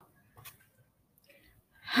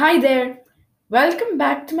Hi there. Welcome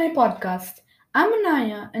back to my podcast. I'm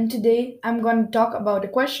Anaya, and today I'm going to talk about a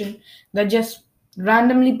question that just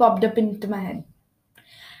randomly popped up into my head.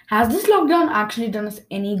 Has this lockdown actually done us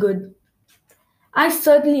any good? I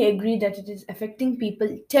certainly agree that it is affecting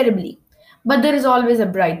people terribly, but there is always a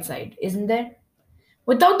bright side, isn't there?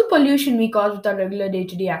 Without the pollution we cause with our regular day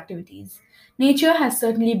to day activities, nature has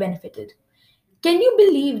certainly benefited. Can you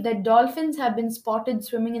believe that dolphins have been spotted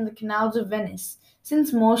swimming in the canals of Venice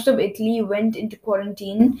since most of Italy went into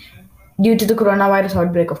quarantine due to the coronavirus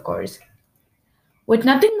outbreak, of course? With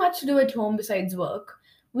nothing much to do at home besides work,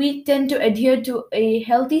 we tend to adhere to a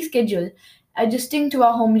healthy schedule, adjusting to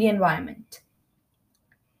our homely environment.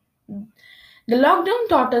 The lockdown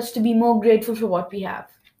taught us to be more grateful for what we have.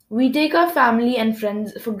 We take our family and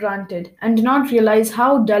friends for granted and do not realize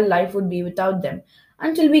how dull life would be without them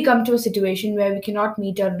until we come to a situation where we cannot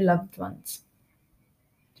meet our loved ones.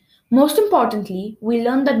 Most importantly, we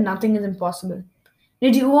learn that nothing is impossible.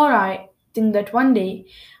 Did you or I think that one day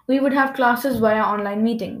we would have classes via online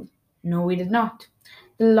meetings? No, we did not.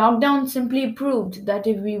 The lockdown simply proved that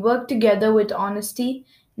if we work together with honesty,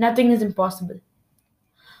 nothing is impossible.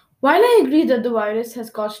 While I agree that the virus has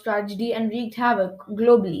caused tragedy and wreaked havoc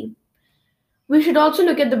globally, we should also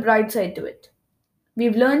look at the bright side to it.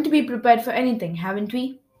 We've learned to be prepared for anything, haven't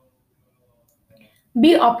we?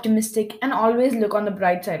 Be optimistic and always look on the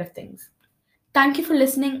bright side of things. Thank you for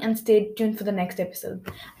listening and stay tuned for the next episode.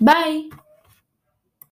 Bye!